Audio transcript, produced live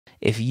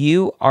If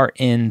you are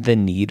in the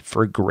need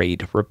for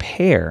grade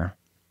repair,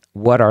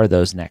 what are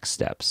those next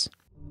steps?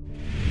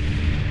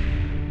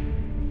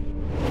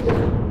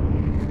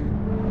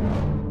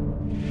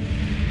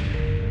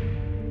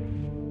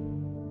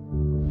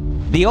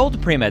 The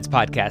OldPreMeds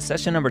podcast,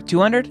 session number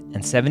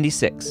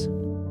 276.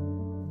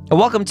 And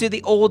welcome to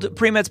the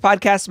OldPreMeds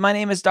podcast. My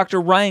name is Dr.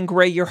 Ryan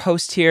Gray, your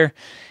host here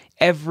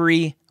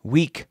every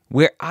week,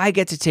 where I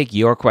get to take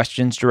your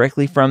questions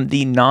directly from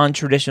the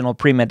non-traditional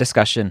pre-med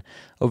discussion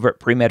over at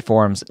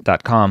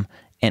premedforums.com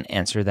and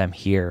answer them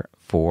here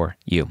for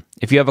you.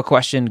 If you have a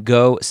question,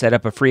 go set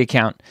up a free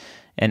account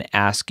and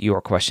ask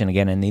your question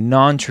again in the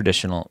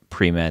non-traditional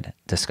pre-med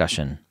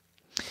discussion.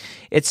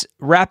 It's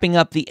wrapping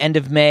up the end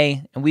of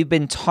May, and we've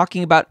been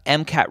talking about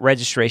MCAT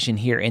registration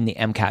here in the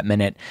MCAT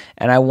Minute,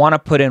 and I want to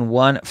put in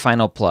one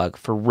final plug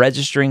for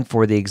registering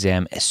for the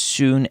exam as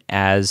soon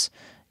as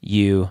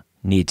you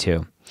need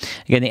to.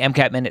 Again, the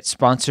MCAT Minute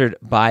sponsored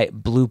by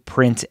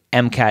Blueprint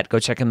MCAT. Go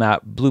check them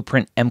out,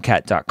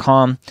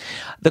 blueprintmcat.com.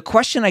 The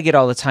question I get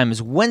all the time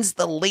is, when's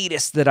the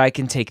latest that I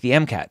can take the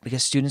MCAT?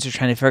 Because students are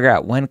trying to figure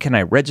out, when can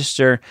I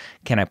register?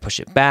 Can I push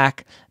it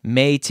back?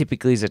 May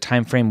typically is a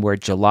time frame where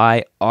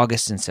July,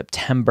 August, and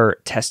September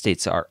test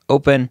dates are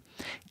open.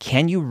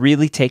 Can you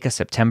really take a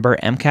September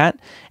MCAT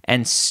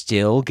and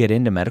still get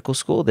into medical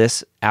school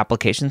this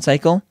application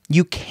cycle?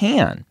 You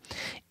can.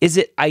 Is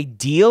it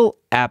ideal?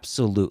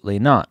 Absolutely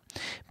not.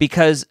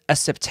 Because a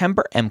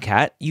September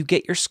MCAT, you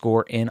get your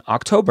score in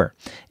October.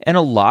 And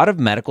a lot of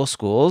medical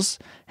schools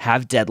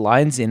have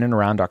deadlines in and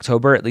around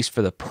October, at least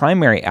for the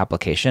primary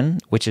application,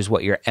 which is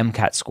what your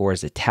MCAT score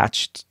is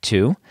attached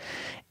to.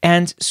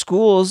 And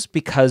schools,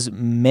 because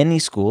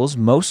most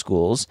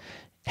schools,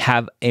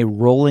 have a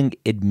rolling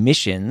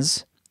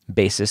admissions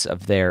basis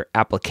of their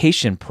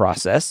application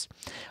process,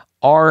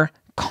 are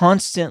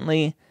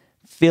constantly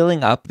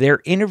filling up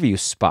their interview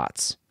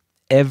spots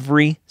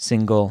every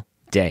single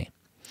day.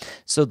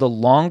 So the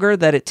longer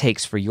that it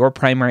takes for your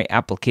primary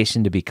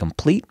application to be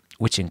complete,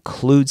 which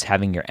includes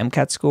having your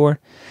MCAT score,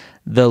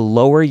 the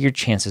lower your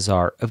chances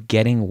are of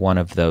getting one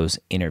of those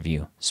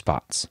interview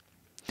spots.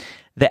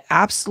 The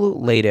absolute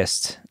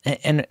latest,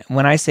 and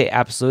when I say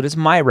absolute, is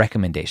my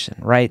recommendation,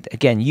 right?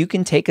 Again, you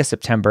can take a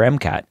September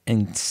MCAT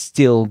and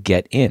still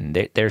get in.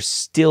 There's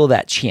still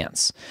that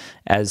chance,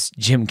 as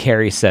Jim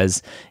Carrey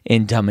says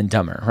in Dumb and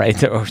Dumber,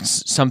 right? Or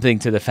something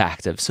to the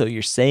fact of, so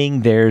you're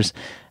saying there's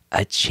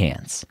a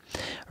chance,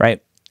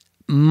 right?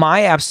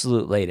 My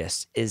absolute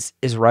latest is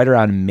right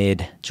around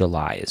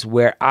mid-July, is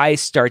where I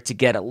start to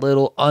get a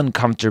little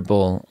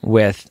uncomfortable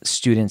with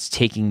students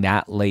taking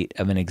that late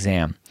of an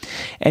exam.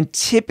 And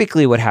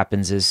typically what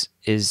happens is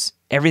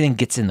everything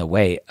gets in the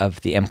way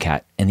of the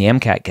MCAT, and the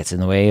MCAT gets in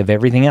the way of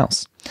everything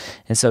else.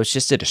 And so it's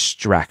just a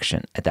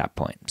distraction at that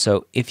point.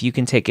 So if you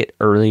can take it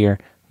earlier,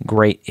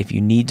 great. If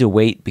you need to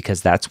wait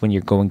because that's when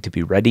you're going to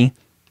be ready,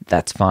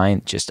 that's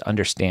fine. Just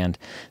understand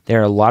there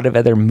are a lot of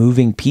other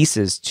moving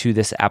pieces to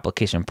this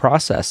application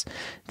process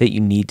that you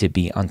need to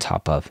be on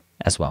top of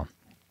as well.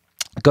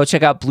 Go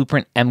check out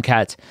Blueprint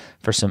MCAT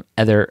for some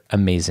other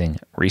amazing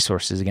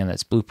resources. Again,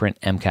 that's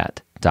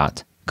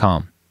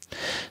blueprintmcat.com.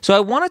 So I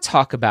want to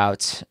talk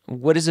about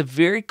what is a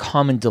very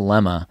common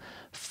dilemma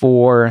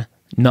for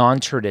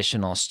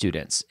non-traditional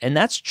students, and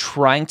that's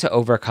trying to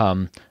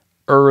overcome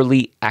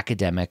early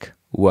academic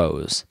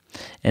woes.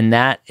 And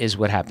that is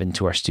what happened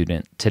to our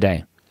student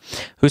today,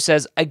 who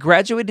says, I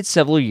graduated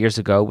several years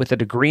ago with a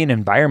degree in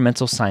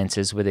environmental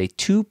sciences with a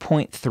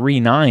 2.39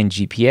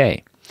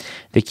 GPA.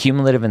 The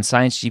cumulative and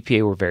science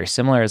GPA were very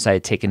similar, as I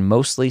had taken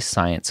mostly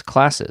science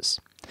classes.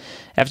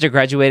 After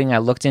graduating, I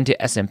looked into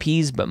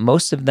SMPs, but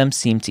most of them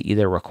seemed to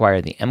either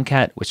require the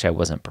MCAT, which I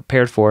wasn't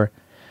prepared for,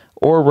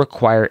 or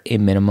require a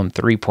minimum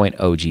 3.0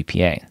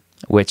 GPA,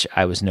 which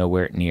I was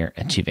nowhere near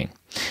achieving.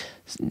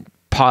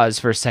 Pause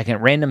for a second,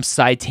 random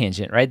side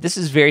tangent, right? This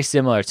is very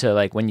similar to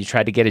like when you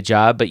try to get a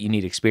job, but you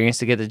need experience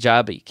to get the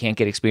job, but you can't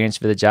get experience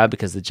for the job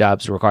because the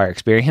jobs require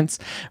experience,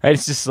 right?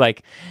 It's just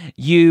like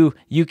you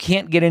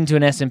can't get into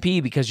an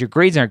SMP because your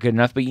grades aren't good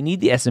enough, but you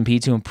need the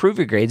SMP to improve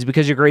your grades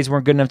because your grades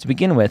weren't good enough to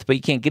begin with, but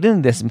you can't get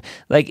into this.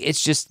 Like,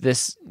 it's just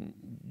this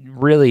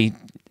really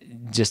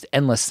just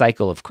endless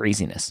cycle of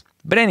craziness.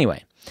 But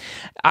anyway,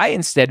 I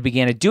instead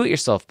began a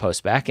do-it-yourself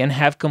postbac and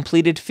have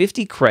completed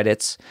 50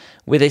 credits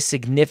with a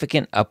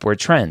significant upward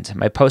trend.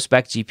 My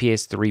postbac GPA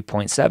is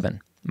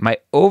 3.7. My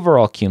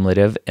overall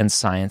cumulative and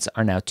science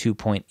are now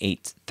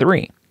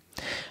 2.83.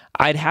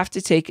 I'd have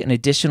to take an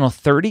additional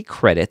 30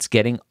 credits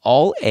getting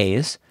all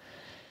A's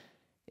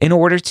in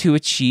order to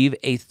achieve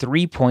a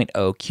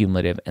 3.0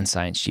 cumulative and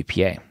science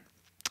GPA.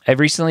 I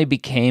recently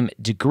became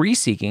degree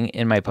seeking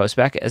in my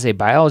postbac as a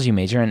biology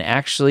major and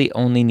actually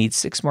only need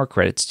 6 more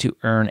credits to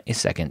earn a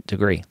second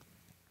degree.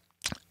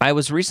 I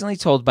was recently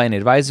told by an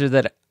advisor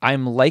that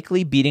I'm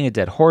likely beating a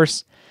dead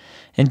horse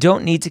and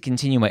don't need to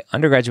continue my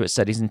undergraduate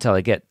studies until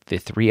I get the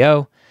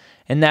 3.0,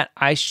 and that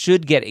I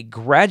should get a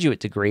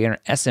graduate degree or an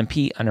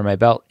SMP under my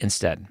belt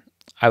instead.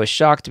 I was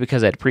shocked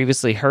because I had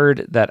previously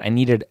heard that I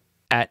needed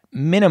at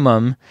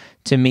minimum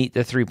to meet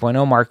the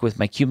 3.0 mark with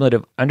my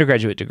cumulative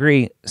undergraduate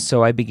degree,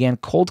 so I began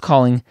cold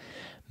calling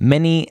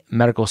many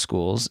medical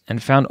schools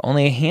and found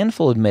only a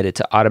handful admitted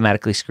to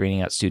automatically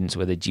screening out students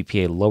with a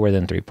GPA lower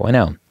than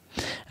 3.0.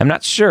 I'm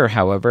not sure,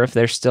 however, if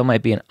there still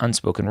might be an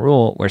unspoken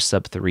rule where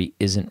sub 3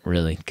 isn't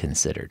really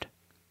considered.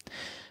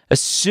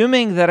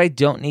 Assuming that I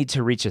don't need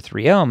to reach a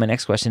 3.0, my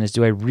next question is,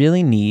 do I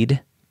really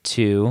need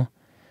to,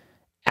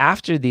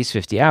 after these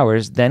 50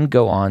 hours, then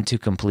go on to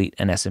complete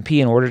an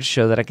SMP in order to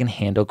show that I can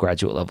handle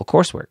graduate level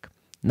coursework?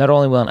 Not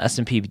only will an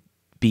SMP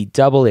be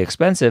doubly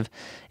expensive,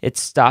 it's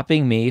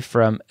stopping me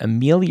from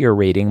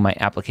ameliorating my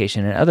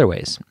application in other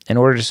ways. In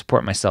order to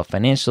support myself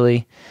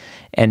financially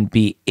and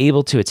be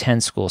able to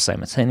attend school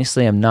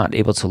simultaneously, I'm not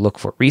able to look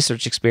for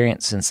research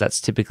experience since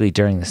that's typically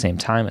during the same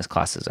time as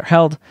classes are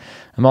held.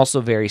 I'm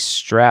also very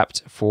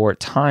strapped for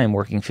time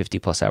working 50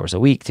 plus hours a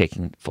week,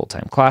 taking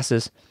full-time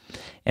classes,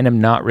 and I'm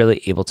not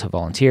really able to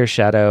volunteer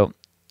shadow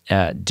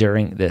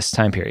during this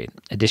time period.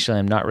 Additionally,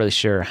 I'm not really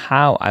sure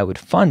how I would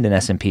fund an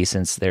SMP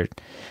since they're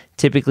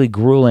typically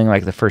grueling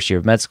like the first year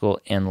of med school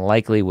and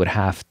likely would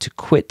have to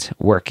quit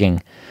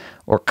working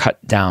or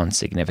cut down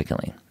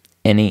significantly.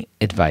 Any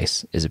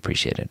advice is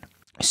appreciated.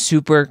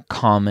 Super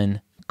common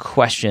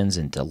questions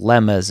and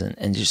dilemmas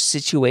and just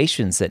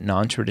situations that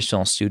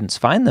non-traditional students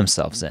find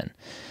themselves in.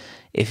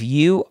 If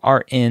you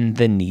are in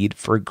the need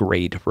for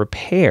grade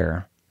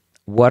repair,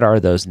 what are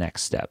those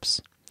next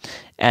steps?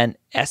 And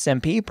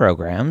SMP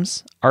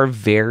programs are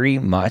very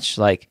much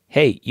like,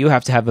 hey, you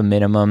have to have a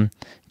minimum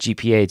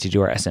GPA to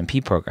do our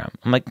SMP program.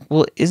 I'm like,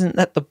 well, isn't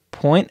that the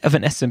point of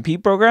an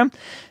SMP program?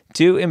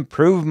 To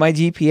improve my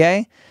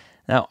GPA?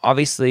 Now,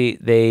 obviously,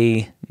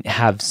 they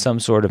have some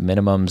sort of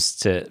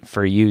minimums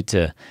for you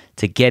to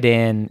get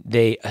in.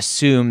 They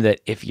assume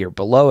that if you're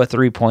below a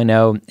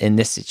 3.0 in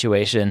this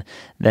situation,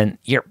 then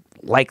you're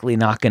likely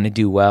not going to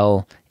do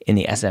well in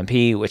the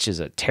SMP, which is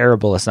a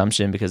terrible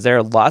assumption because there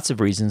are lots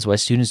of reasons why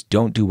students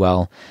don't do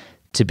well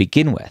to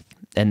begin with.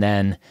 And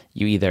then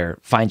you either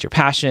find your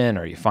passion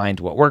or you find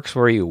what works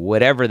for you,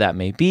 whatever that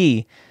may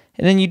be,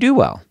 and then you do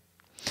well.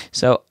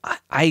 So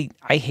I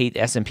hate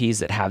SMPs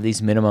that have these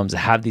minimums, that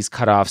have these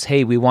cutoffs.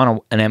 Hey, we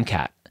want an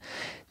MCAT.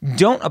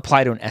 Don't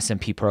apply to an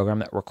SMP program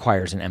that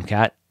requires an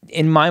MCAT.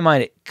 In my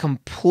mind, it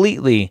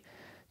completely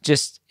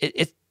just,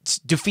 it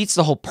defeats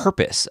the whole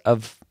purpose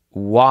of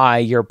why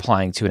you're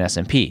applying to an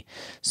SMP.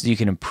 So you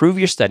can improve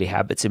your study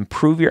habits,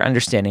 improve your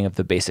understanding of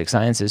the basic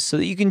sciences so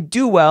that you can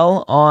do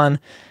well on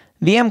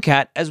the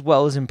MCAT as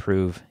well as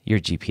improve your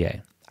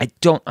GPA. I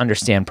don't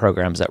understand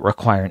programs that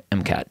require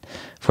an MCAT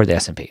for the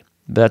SMP,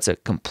 but that's a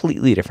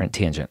completely different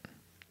tangent.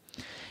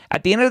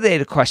 At the end of the day,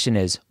 the question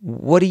is,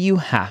 what do you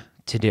have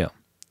to do?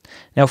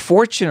 Now,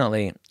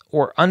 fortunately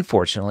or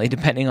unfortunately,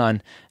 depending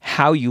on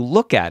how you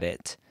look at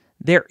it,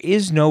 there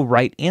is no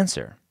right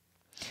answer.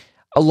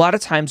 A lot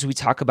of times we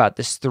talk about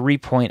this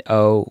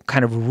 3.0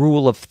 kind of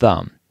rule of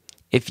thumb.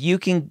 If you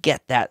can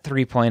get that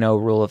 3.0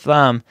 rule of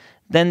thumb,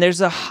 then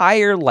there's a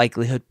higher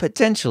likelihood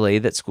potentially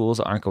that schools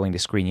aren't going to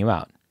screen you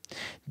out.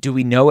 Do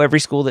we know every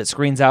school that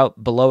screens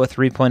out below a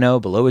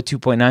 3.0, below a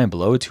 2.9,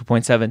 below a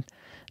 2.7?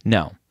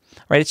 No,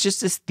 right? It's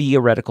just this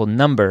theoretical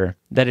number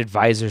that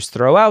advisors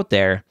throw out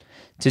there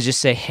to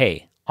just say,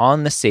 hey,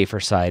 on the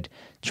safer side,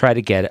 try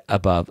to get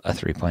above a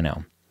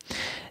 3.0.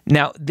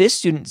 Now, this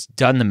student's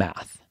done the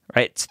math.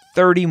 Right? It's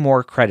 30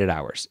 more credit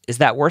hours. Is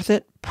that worth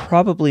it?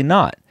 Probably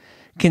not,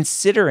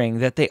 considering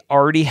that they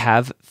already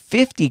have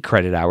 50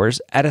 credit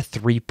hours at a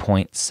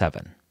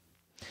 3.7.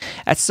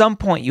 At some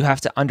point, you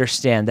have to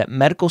understand that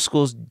medical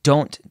schools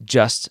don't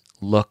just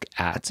look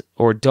at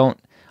or don't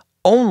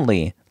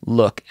only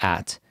look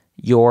at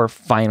your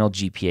final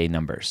GPA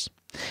numbers.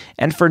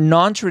 And for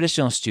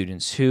non-traditional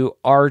students who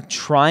are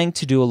trying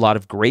to do a lot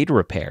of grade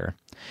repair,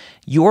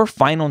 your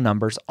final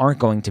numbers aren't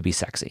going to be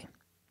sexy.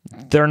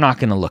 They're not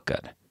going to look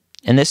good.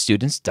 And this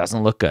student's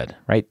doesn't look good,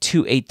 right?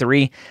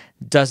 283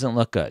 doesn't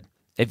look good.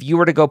 If you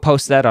were to go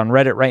post that on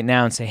Reddit right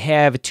now and say, hey,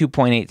 I have a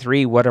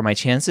 2.83, what are my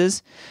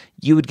chances?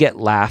 You would get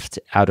laughed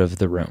out of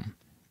the room.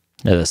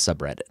 No, the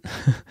subreddit.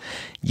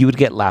 You would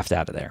get laughed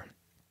out of there.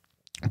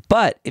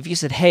 But if you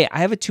said, hey, I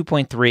have a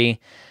 2.3,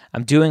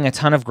 I'm doing a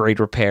ton of grade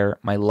repair,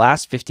 my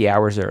last 50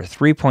 hours are a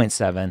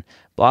 3.7,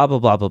 blah, blah,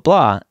 blah, blah,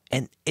 blah,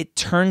 and it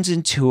turns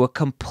into a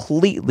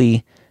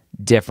completely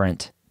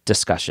different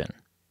discussion.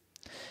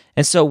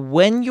 And so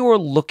when you're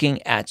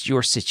looking at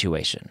your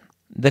situation,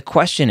 the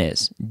question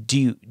is,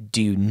 do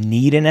you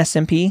need an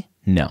SMP?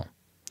 No.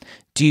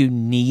 Do you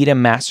need a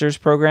master's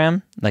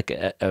program, like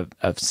a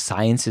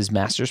sciences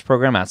master's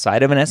program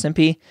outside of an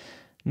SMP?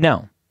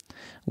 No.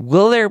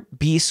 Will there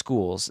be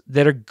schools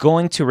that are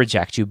going to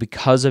reject you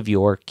because of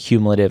your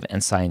cumulative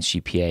and science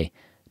GPA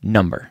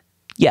number?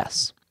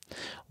 Yes.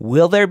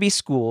 Will there be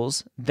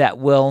schools that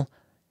will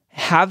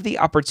have the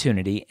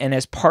opportunity, and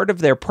as part of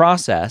their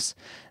process,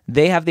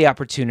 they have the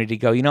opportunity to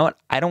go, you know what,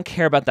 I don't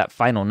care about that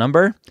final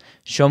number.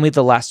 Show me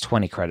the last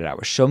 20 credit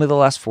hours. Show me the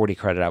last 40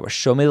 credit hours.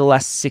 Show me the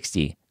last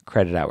 60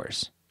 credit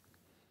hours.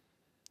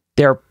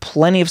 There are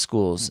plenty of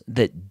schools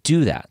that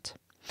do that.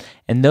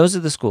 And those are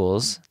the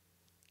schools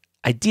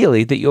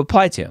ideally, that you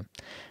apply to.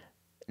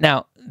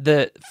 Now,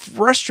 the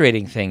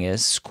frustrating thing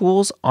is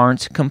schools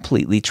aren't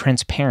completely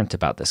transparent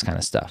about this kind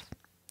of stuff.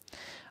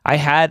 I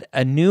had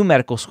a new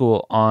medical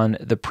school on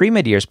the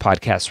Pre-Med Years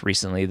podcast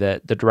recently, the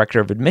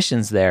director of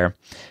admissions there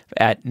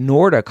at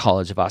Norda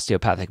College of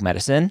Osteopathic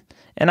Medicine.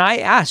 And I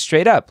asked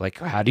straight up, like,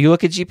 how do you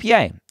look at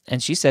GPA?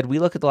 And she said, we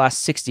look at the last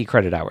 60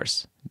 credit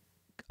hours,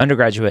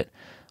 undergraduate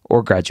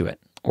or graduate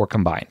or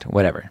combined,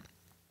 whatever,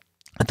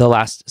 the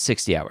last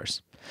 60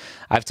 hours.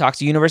 I've talked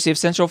to University of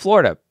Central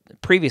Florida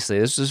previously.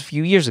 This was a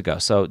few years ago,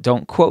 so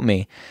don't quote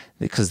me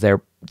because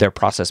their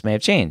process may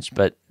have changed.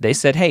 But they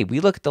said, hey,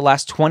 we look at the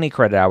last 20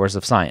 credit hours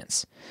of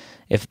science.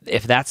 If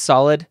that's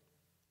solid,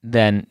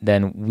 then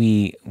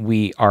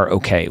we are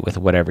okay with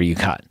whatever you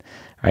got,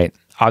 right?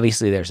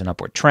 Obviously, there's an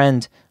upward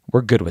trend.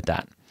 We're good with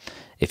that.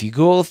 If you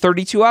Google a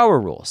 32-hour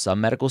rule, some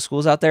medical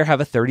schools out there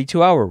have a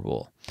 32-hour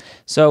rule.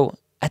 So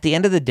at the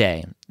end of the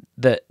day,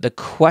 the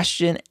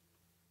question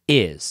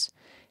is,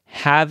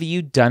 have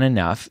you done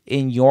enough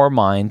in your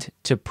mind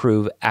to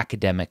prove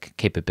academic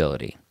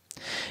capability?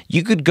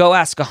 You could go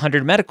ask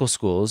 100 medical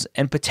schools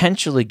and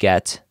potentially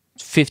get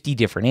 50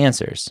 different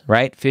answers,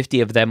 right?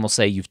 50 of them will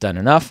say you've done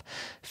enough.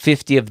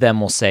 50 of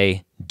them will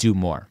say do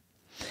more.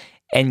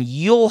 And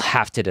you'll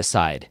have to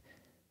decide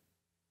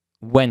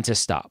when to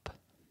stop.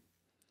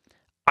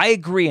 I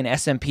agree, an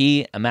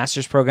SMP, a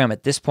master's program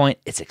at this point,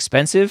 it's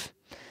expensive.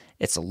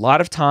 It's a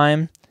lot of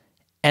time.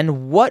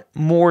 And what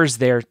more is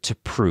there to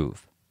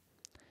prove?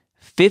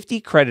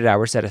 50 credit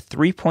hours at a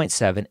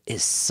 3.7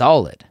 is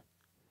solid.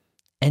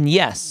 And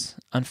yes,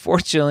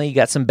 unfortunately, you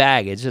got some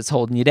baggage that's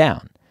holding you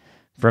down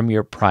from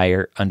your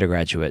prior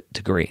undergraduate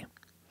degree.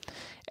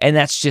 And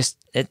that's just,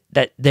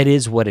 that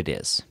is what it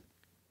is.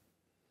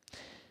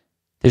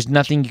 There's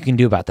nothing you can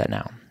do about that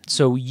now.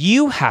 So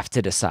you have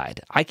to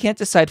decide. I can't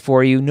decide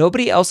for you.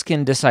 Nobody else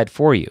can decide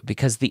for you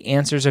because the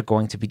answers are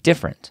going to be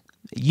different.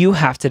 You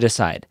have to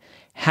decide,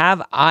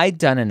 have I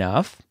done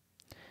enough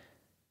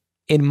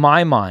in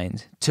my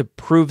mind to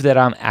prove that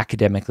I'm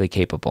academically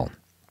capable?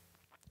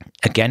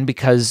 Again,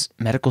 because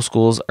medical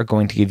schools are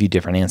going to give you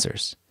different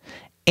answers.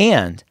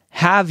 And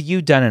have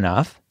you done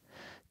enough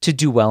to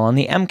do well on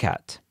the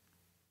MCAT?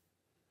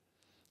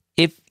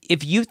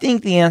 If you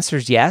think the answer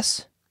is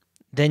yes,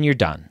 then you're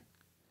done.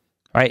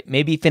 Right?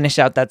 Maybe finish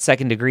out that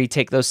second degree,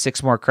 take those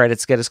 6 more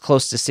credits, get as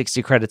close to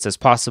 60 credits as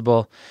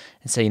possible,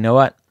 and say, you know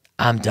what?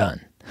 I'm done.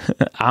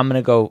 I'm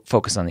going to go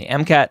focus on the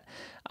MCAT.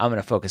 I'm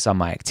going to focus on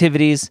my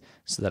activities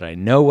so that I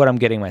know what I'm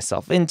getting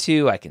myself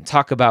into. I can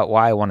talk about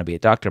why I want to be a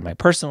doctor in my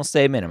personal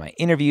statement and my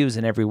interviews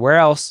and everywhere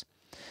else.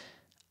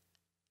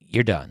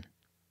 You're done.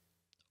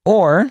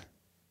 Or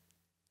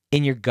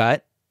in your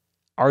gut,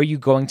 are you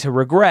going to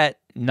regret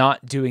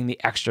not doing the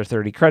extra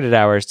 30 credit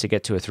hours to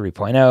get to a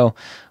 3.0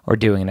 or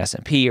doing an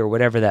SMP or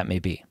whatever that may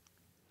be?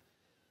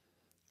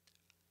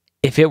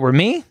 If it were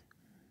me,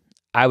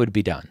 I would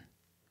be done.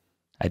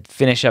 I'd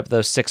finish up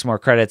those 6 more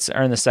credits,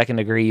 earn the second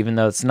degree, even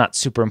though it's not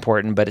super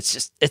important, but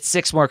it's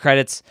 6 more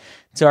credits.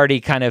 It's already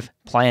kind of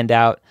planned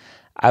out.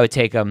 I would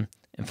take them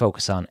and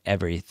focus on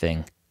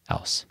everything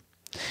else.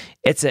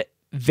 It's a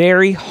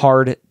very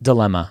hard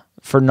dilemma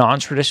for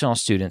non-traditional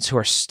students who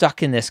are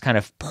stuck in this kind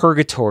of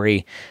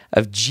purgatory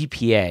of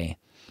GPA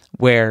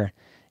where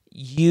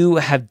you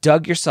have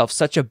dug yourself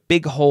such a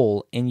big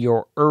hole in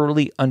your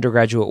early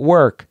undergraduate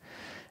work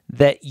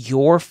that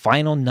your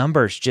final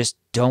numbers just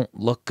don't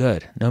look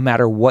good no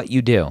matter what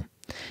you do.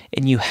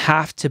 And you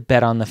have to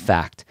bet on the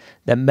fact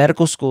that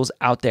medical schools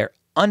out there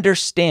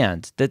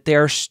understand that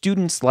there are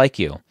students like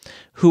you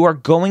who are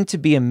going to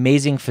be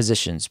amazing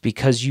physicians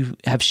because you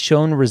have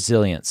shown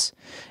resilience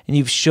and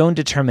you've shown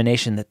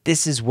determination that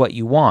this is what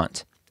you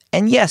want.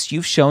 And yes,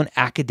 you've shown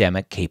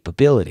academic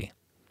capability.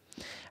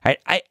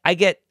 I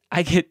get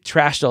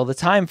trashed all the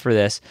time for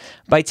this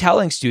by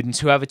telling students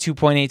who have a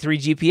 2.83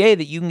 GPA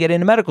that you can get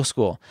into medical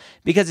school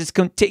because it's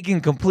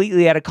taken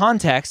completely out of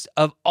context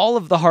of all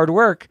of the hard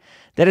work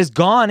that has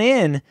gone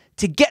in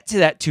to get to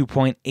that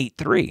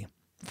 2.83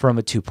 from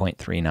a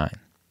 2.39.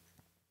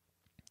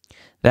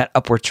 That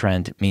upward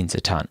trend means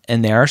a ton.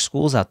 And there are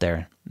schools out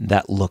there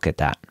that look at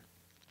that.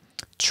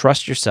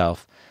 Trust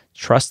yourself,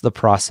 trust the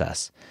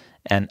process,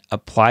 and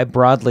apply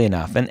broadly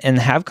enough and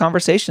have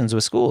conversations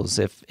with schools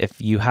if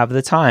you have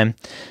the time.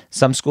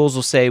 Some schools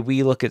will say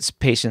we look at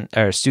students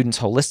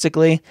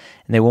holistically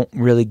and they won't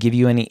really give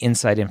you any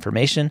inside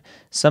information.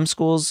 Some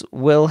schools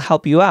will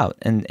help you out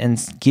and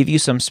give you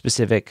some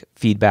specific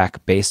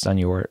feedback based on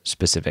your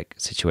specific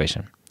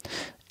situation.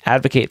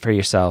 Advocate for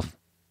yourself.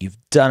 You've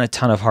done a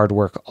ton of hard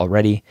work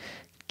already.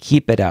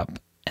 Keep it up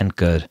and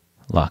good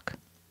luck.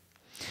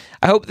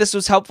 I hope this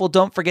was helpful.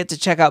 Don't forget to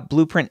check out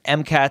Blueprint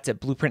MCAT at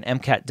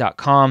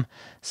blueprintmcat.com.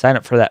 Sign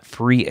up for that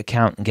free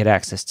account and get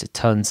access to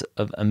tons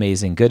of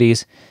amazing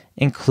goodies,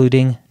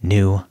 including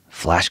new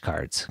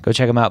flashcards. Go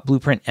check them out,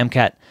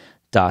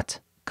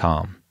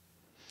 blueprintmcat.com.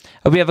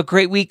 Hope you have a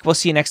great week. We'll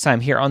see you next time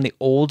here on the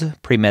Old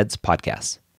Pre-Meds podcast.